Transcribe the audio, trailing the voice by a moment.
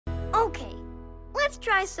Okay, let's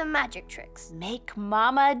try some magic tricks. Make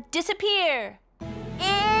Mama disappear.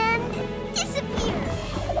 And disappear.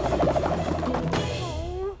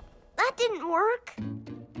 Oh, that didn't work.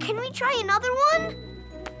 Can we try another one?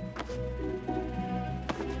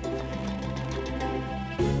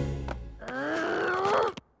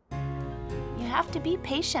 You have to be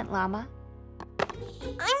patient, Llama.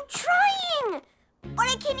 I'm trying! But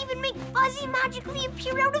I can't even make Fuzzy magically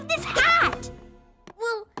appear out of this hat!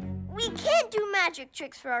 Well, we can't do magic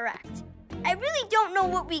tricks for our act. I really don't know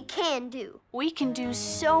what we can do. We can do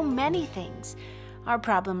so many things. Our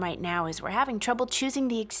problem right now is we're having trouble choosing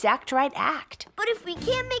the exact right act. But if we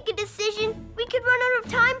can't make a decision, we could run out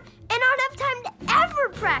of time and not have time to ever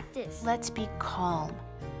practice. Let's be calm.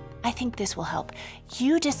 I think this will help.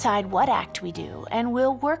 You decide what act we do, and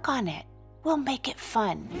we'll work on it. We'll make it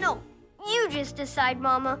fun. No, you just decide,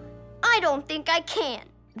 Mama. I don't think I can.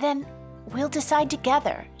 Then we'll decide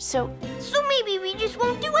together, So maybe we just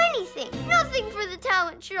won't do anything. Nothing for the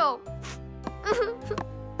talent show.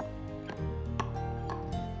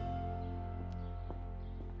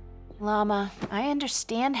 Llama, I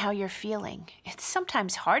understand how you're feeling. It's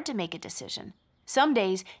sometimes hard to make a decision. Some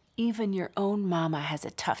days, even your own mama has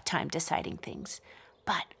a tough time deciding things.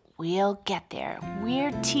 But we'll get there.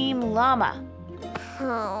 We're Team Llama.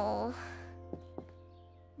 Oh.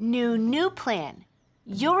 New plan.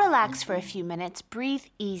 You'll relax for a few minutes, breathe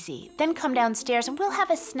easy, then come downstairs and we'll have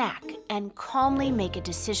a snack and calmly make a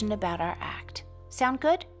decision about our act. Sound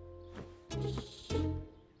good?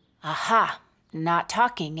 Aha, not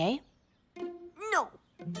talking, eh? No.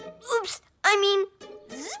 Oops, I mean,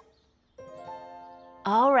 zip.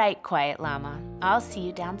 All right, quiet Llama. I'll see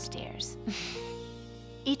you downstairs.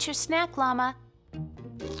 Eat your snack, Llama.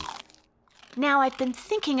 Now, I've been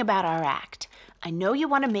thinking about our act. I know you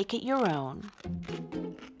want to make it your own.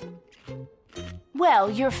 Well,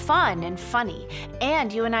 you're fun and funny,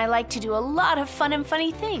 and you and I like to do a lot of fun and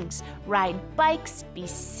funny things. Ride bikes, be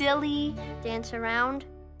silly. Dance around.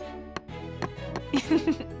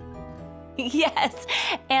 Yes,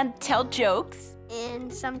 and tell jokes.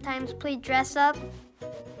 And sometimes play dress up.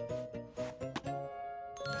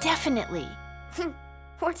 Definitely.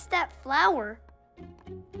 What's that flower?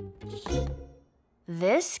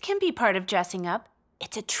 This can be part of dressing up.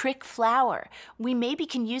 It's a trick flower we maybe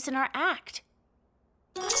can use in our act.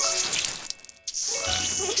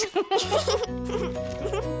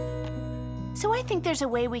 So I think there's a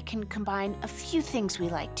way we can combine a few things we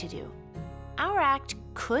like to do. Our act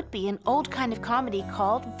could be an old kind of comedy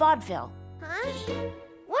called vaudeville. Huh?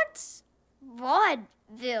 What's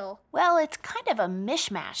vaudeville? Well, it's kind of a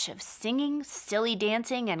mishmash of singing, silly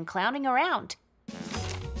dancing, and clowning around.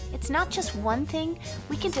 It's not just one thing.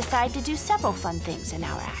 We can decide to do several fun things in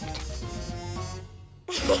our act.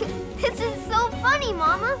 This is so funny,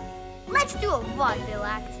 Mama. Let's do a vaudeville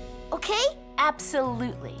act, okay?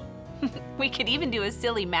 Absolutely. We could even do a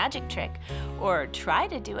silly magic trick, or try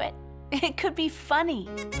to do it. It could be funny.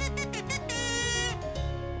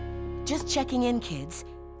 Just checking in, kids.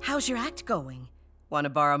 How's your act going? Want to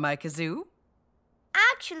borrow my kazoo?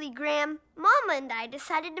 Actually, Graham, Mama and I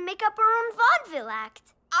decided to make up our own vaudeville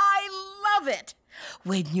act. I love it!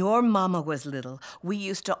 When your mama was little, we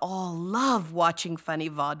used to all love watching funny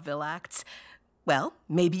vaudeville acts. Well,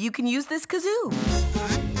 maybe you can use this kazoo.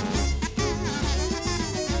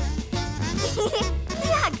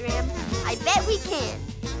 Yeah, Graham, I bet we can.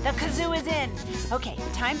 The kazoo is in. Okay,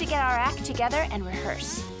 time to get our act together and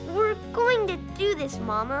rehearse. We're going to do this,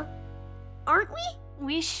 Mama. Aren't we?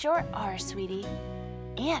 We sure are, sweetie.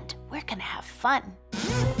 And we're gonna have fun.